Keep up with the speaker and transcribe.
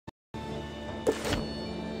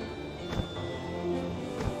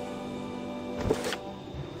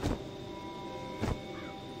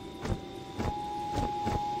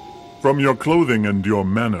From your clothing and your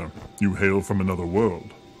manner, you hail from another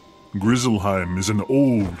world. Grizzleheim is an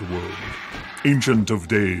old world, ancient of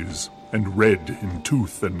days, and red in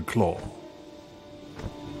tooth and claw.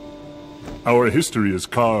 Our history is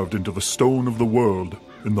carved into the stone of the world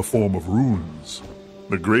in the form of runes.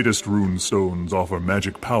 The greatest rune stones offer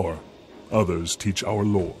magic power, others teach our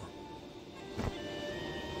lore.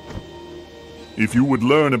 If you would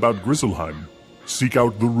learn about Grizzleheim, seek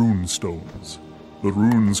out the rune stones. The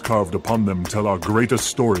runes carved upon them tell our greatest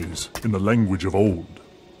stories in the language of old.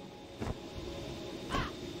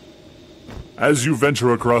 As you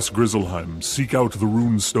venture across Grizzleheim, seek out the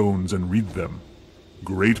rune stones and read them.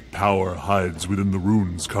 Great power hides within the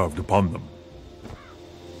runes carved upon them.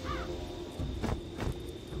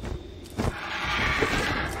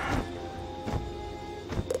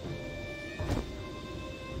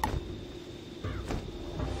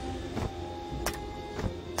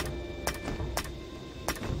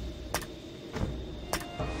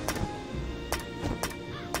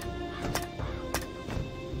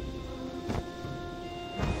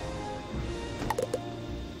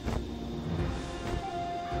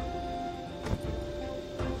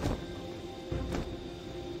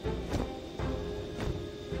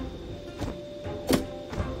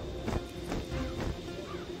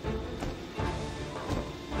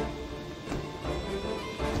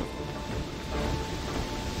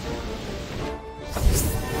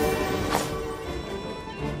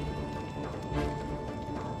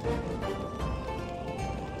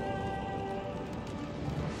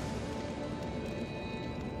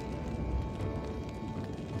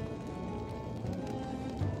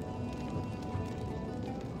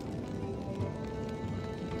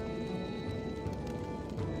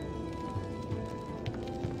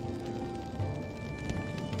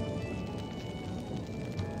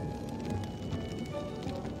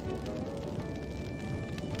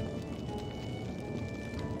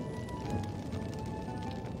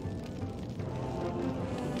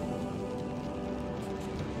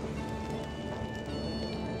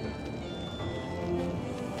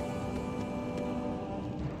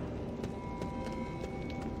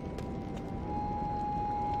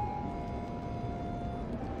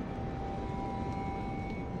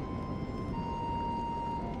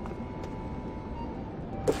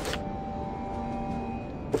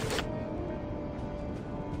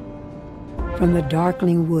 From the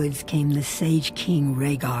darkling woods came the Sage King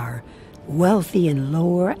Rhaegar, wealthy in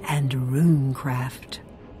lore and runecraft.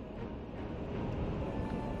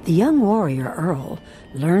 The young warrior Earl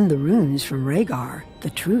learned the runes from Rhaegar,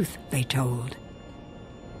 the truth they told.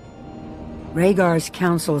 Rhaegar's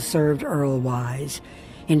counsel served Earl wise.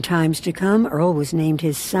 In times to come, Earl was named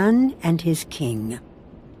his son and his king.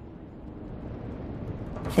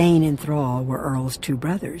 Thane and Thrall were Earl's two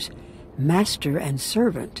brothers. Master and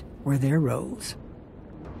servant were their roles.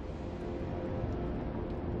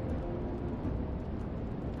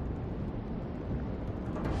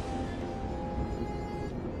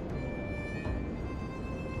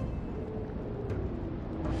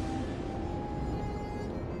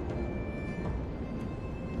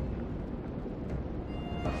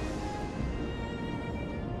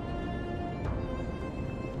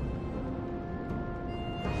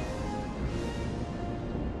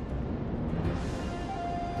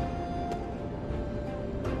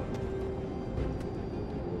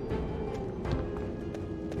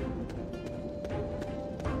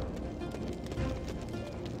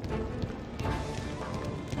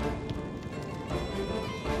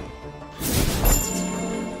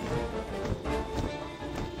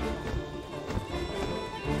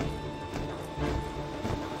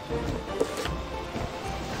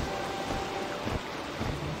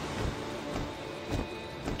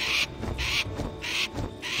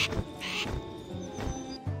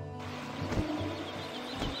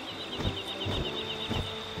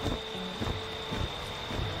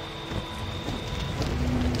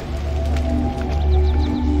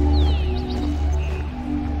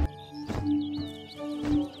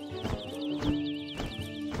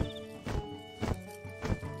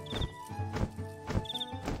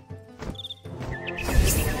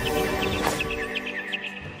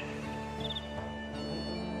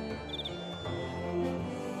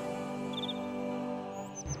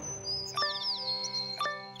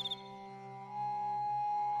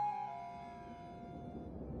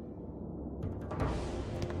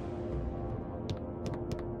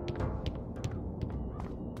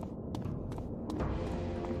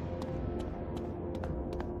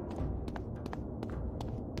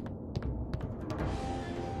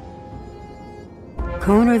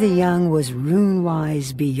 Conor the Young was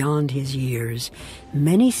rune-wise beyond his years.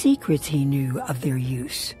 Many secrets he knew of their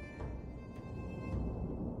use.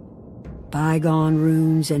 Bygone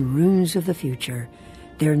runes and runes of the future,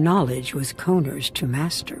 their knowledge was Konr's to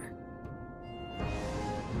master.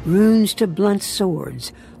 Runes to blunt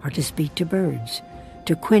swords are to speak to birds,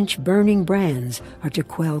 to quench burning brands are to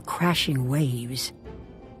quell crashing waves.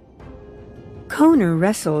 Konr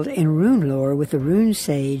wrestled in rune lore with the rune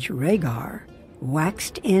sage Rhaegar,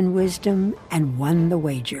 waxed in wisdom, and won the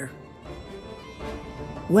wager.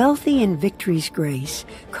 Wealthy in victory's grace,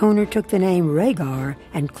 Konr took the name Rhaegar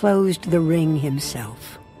and closed the ring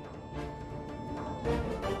himself.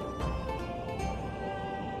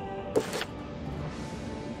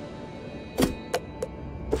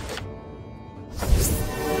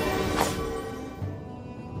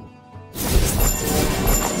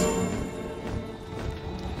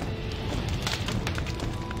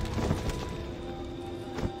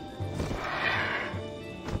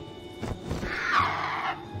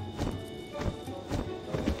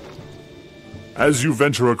 As you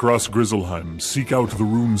venture across Grizzleheim, seek out the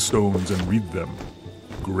rune stones and read them.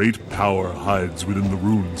 Great power hides within the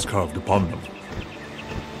runes carved upon them.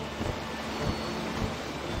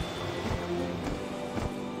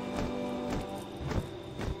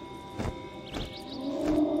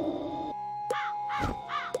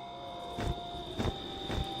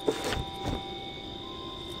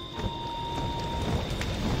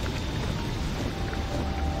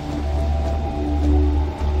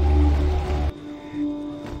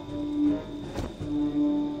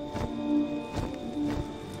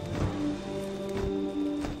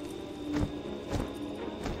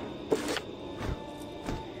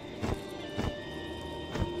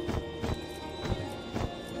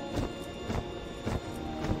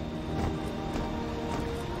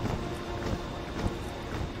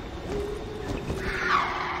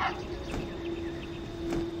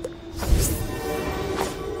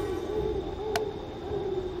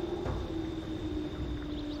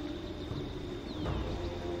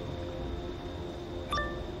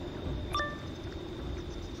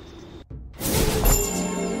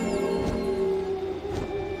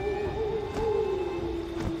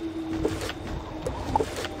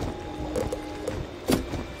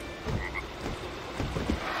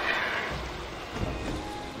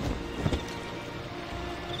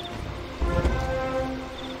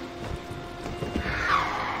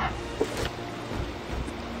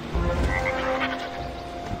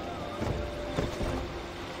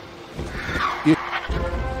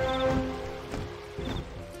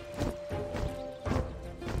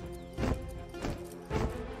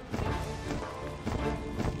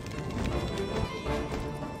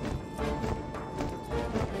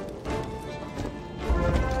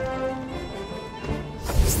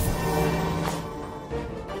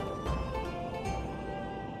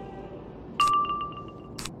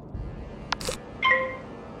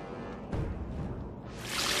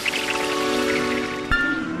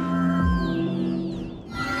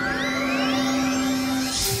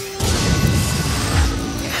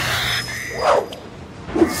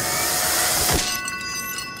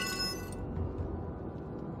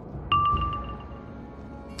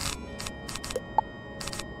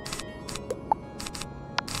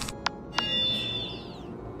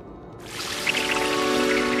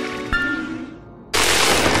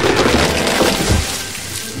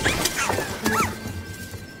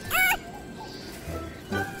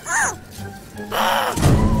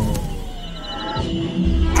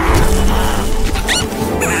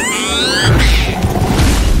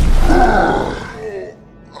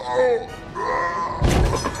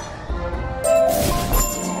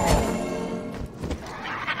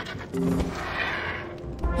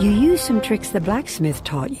 You use some tricks the blacksmith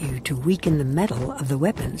taught you to weaken the metal of the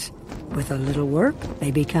weapons. With a little work, they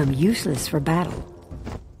become useless for battle.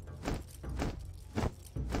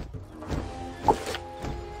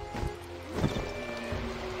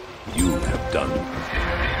 You have done.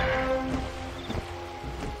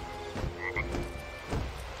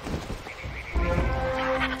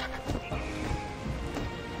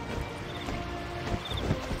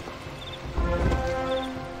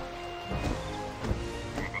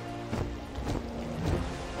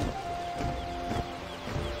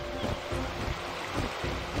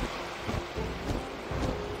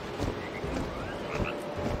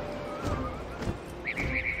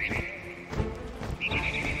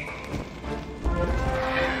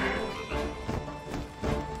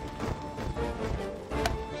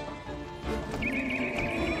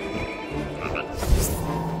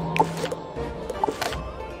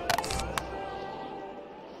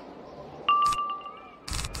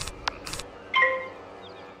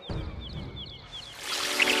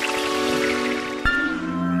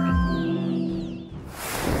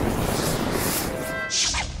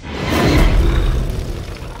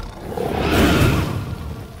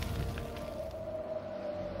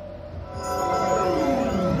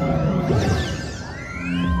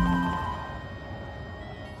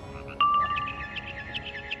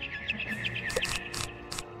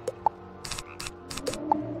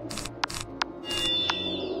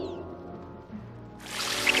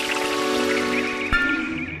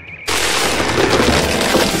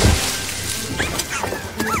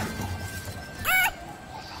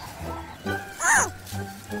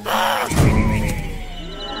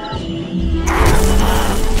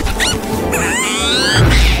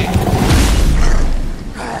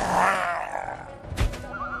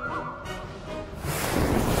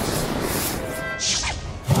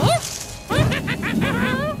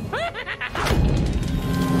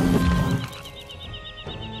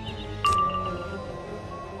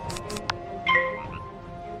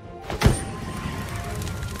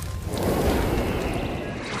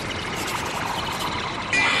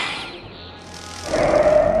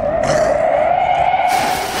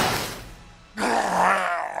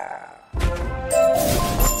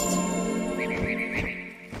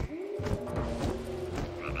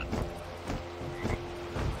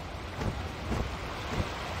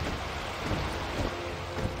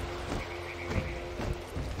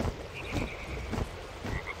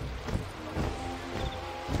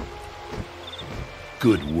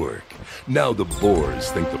 Good work. Now the boars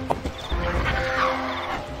think the...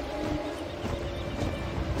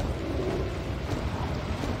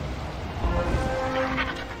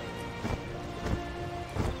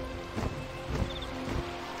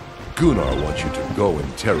 Gunnar wants you to go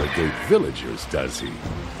interrogate villagers, does he?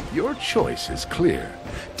 Your choice is clear.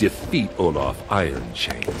 Defeat Olaf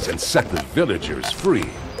Ironchains and set the villagers free.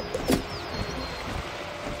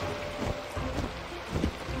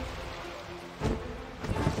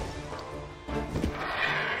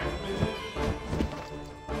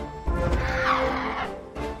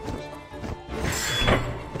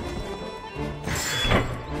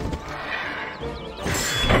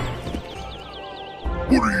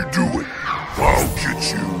 What are you doing? I'll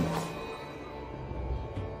get you.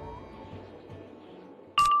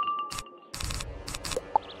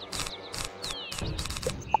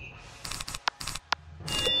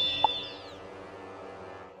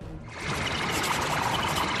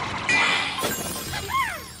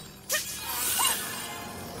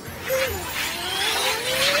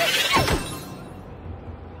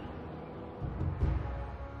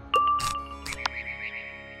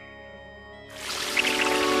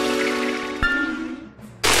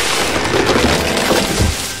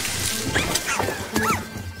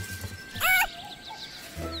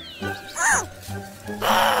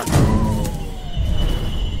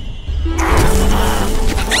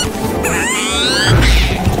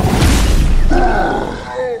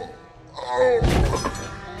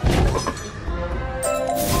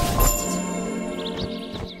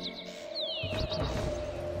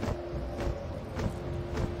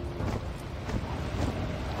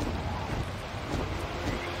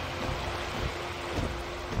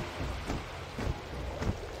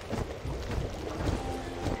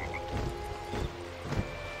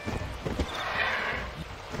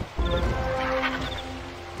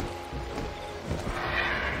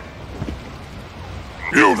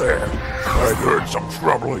 You there! I heard some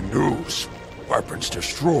troubling news. Weapons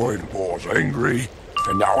destroyed, boars angry,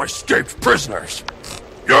 and now escaped prisoners.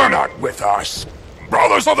 You're not with us!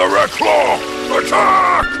 Brothers of the Red Claw!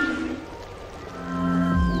 Attack!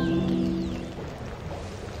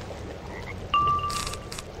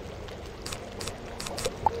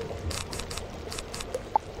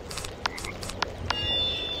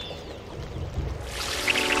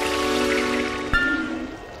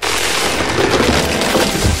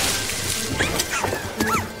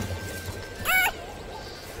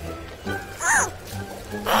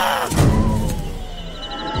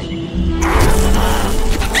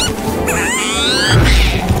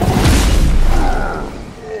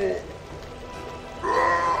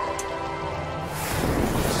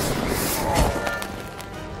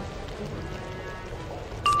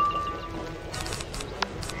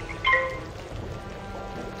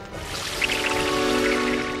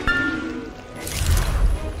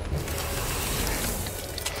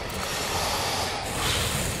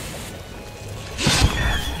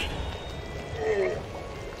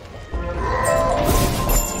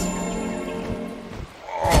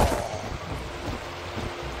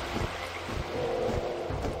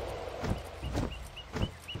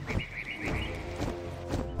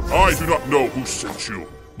 I do not know who sent you,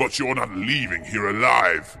 but you're not leaving here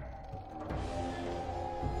alive.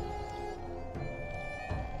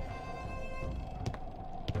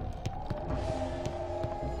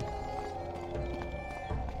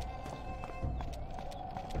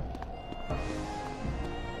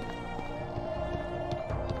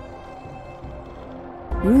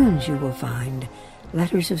 Runes you will find,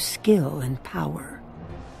 letters of skill and power.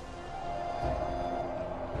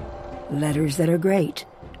 Letters that are great,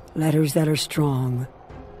 letters that are strong.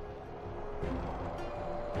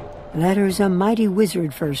 Letters a mighty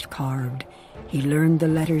wizard first carved, he learned the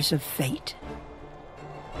letters of fate.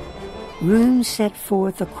 Runes set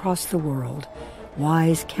forth across the world,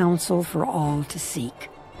 wise counsel for all to seek.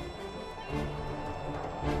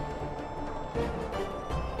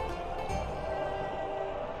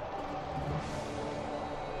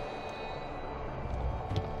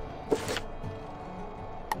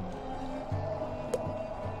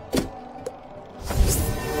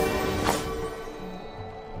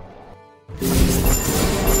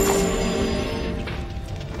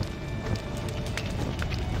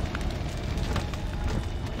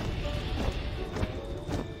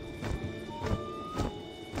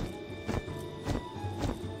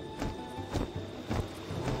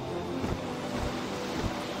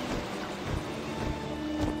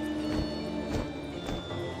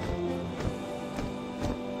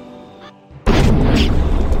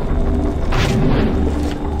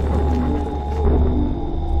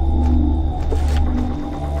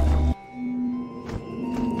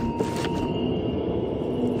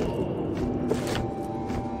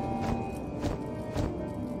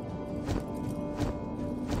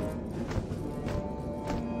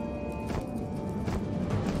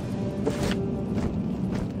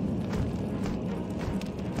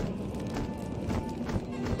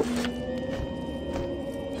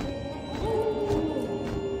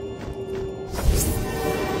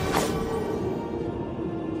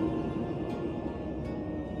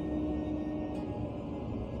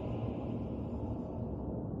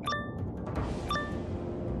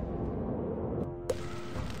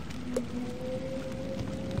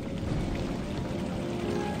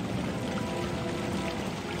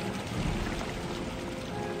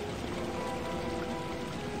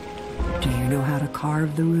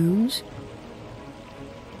 carve the runes?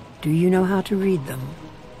 Do you know how to read them?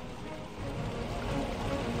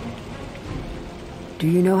 Do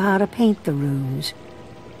you know how to paint the runes?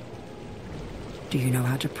 Do you know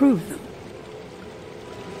how to prove them?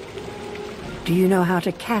 Do you know how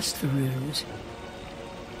to cast the runes?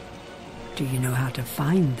 Do you know how to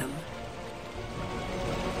find them?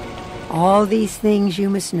 All these things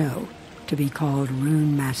you must know to be called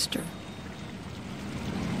Rune Master.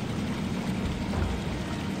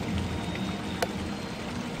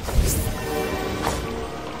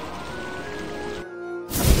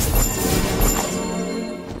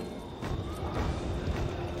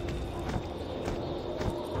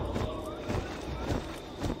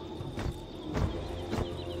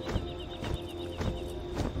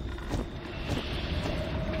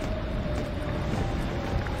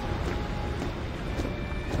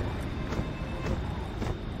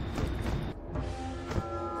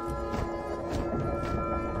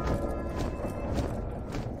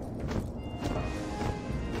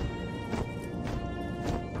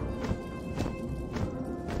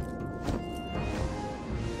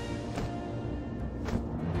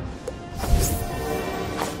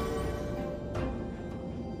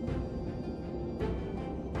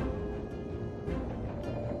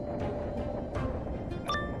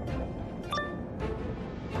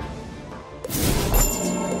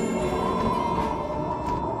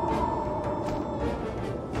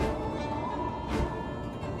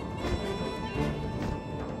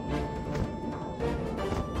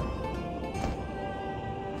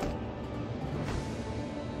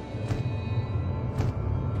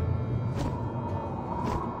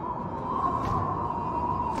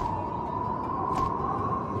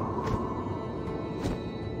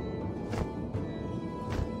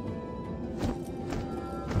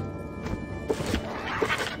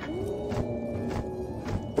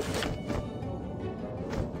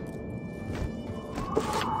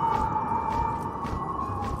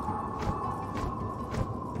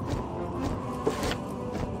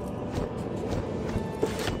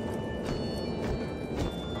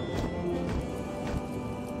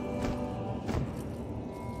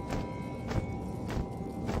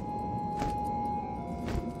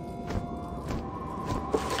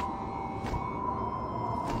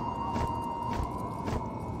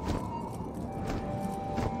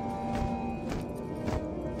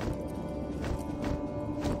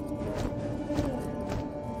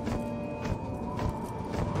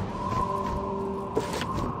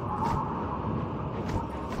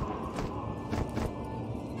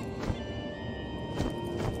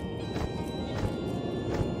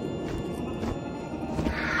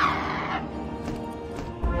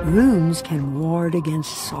 Runes can ward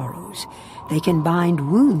against sorrows. They can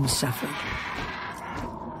bind wounds suffered.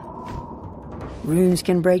 Runes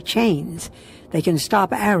can break chains. They can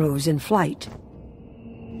stop arrows in flight.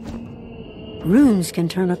 Runes can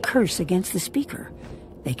turn a curse against the speaker.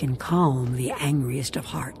 They can calm the angriest of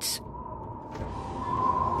hearts.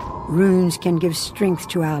 Runes can give strength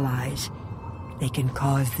to allies. They can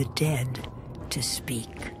cause the dead to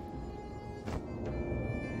speak.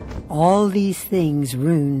 All these things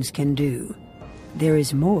runes can do. There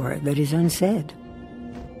is more that is unsaid.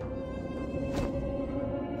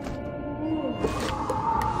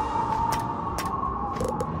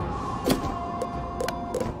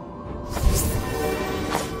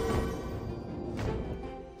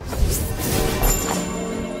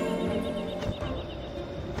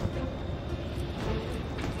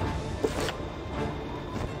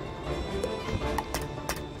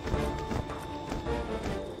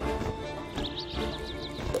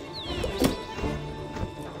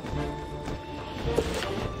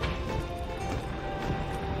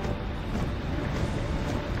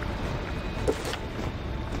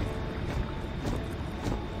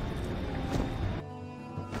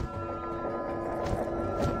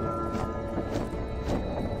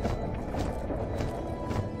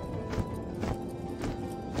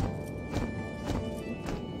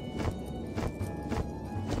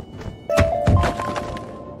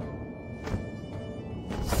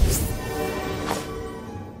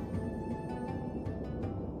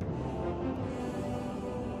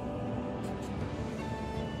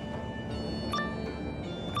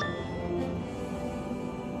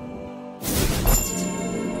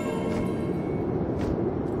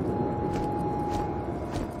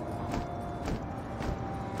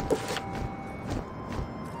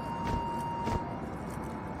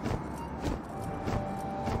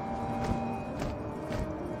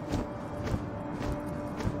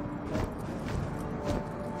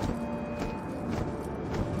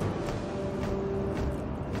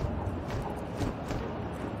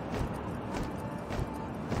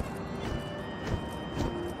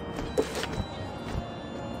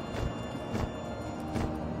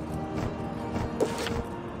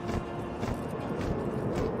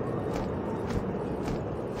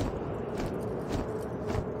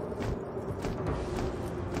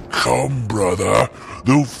 Come, brother.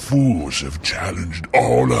 The fools have challenged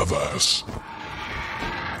all of us.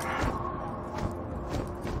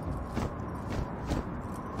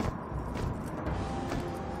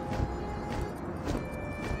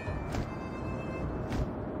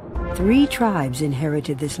 Three tribes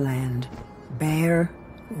inherited this land. Bear,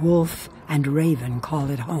 wolf, and raven call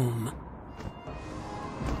it home.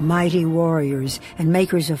 Mighty warriors and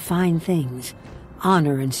makers of fine things,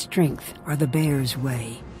 honor and strength are the bear's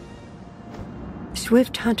way.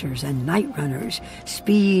 Swift hunters and night runners,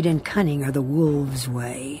 speed and cunning are the wolf's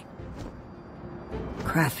way.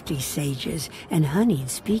 Crafty sages and honeyed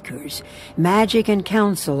speakers, magic and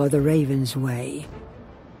counsel are the raven's way.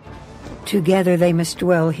 Together they must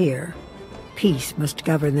dwell here. Peace must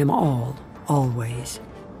govern them all, always.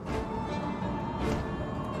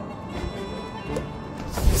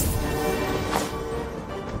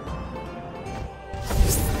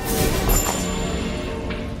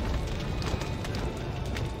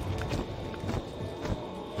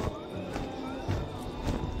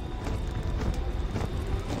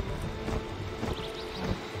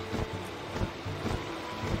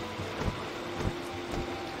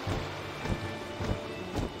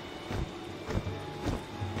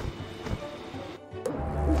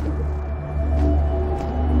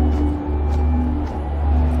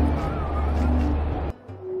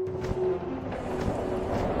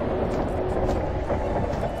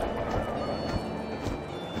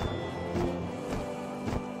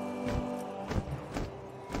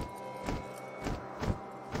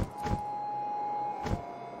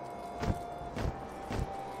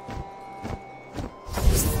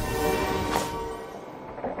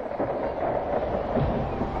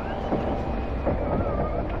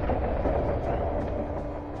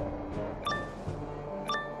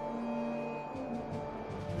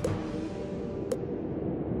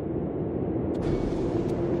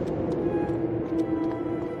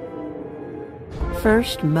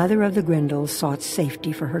 First, Mother of the Grendels sought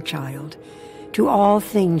safety for her child. To all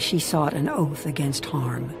things she sought an oath against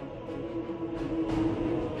harm.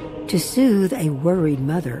 To soothe a worried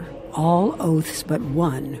mother, all oaths but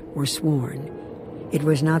one were sworn. It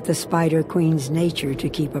was not the Spider Queen's nature to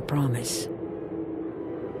keep a promise.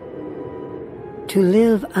 To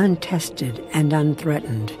live untested and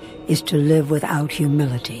unthreatened is to live without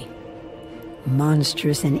humility.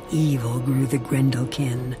 Monstrous and evil grew the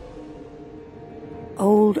Grendelkin.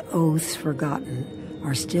 Old oaths forgotten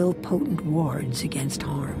are still potent wards against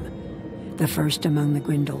harm. The first among the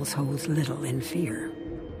Grendels holds little in fear.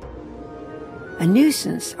 A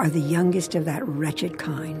nuisance are the youngest of that wretched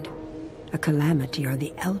kind. A calamity are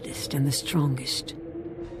the eldest and the strongest.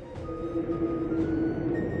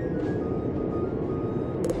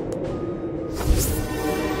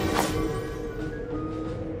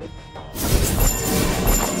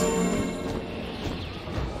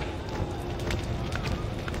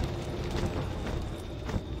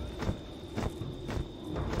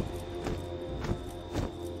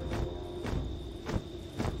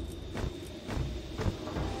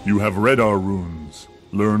 You have read our runes,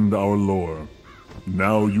 learned our lore.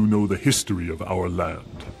 Now you know the history of our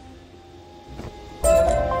land.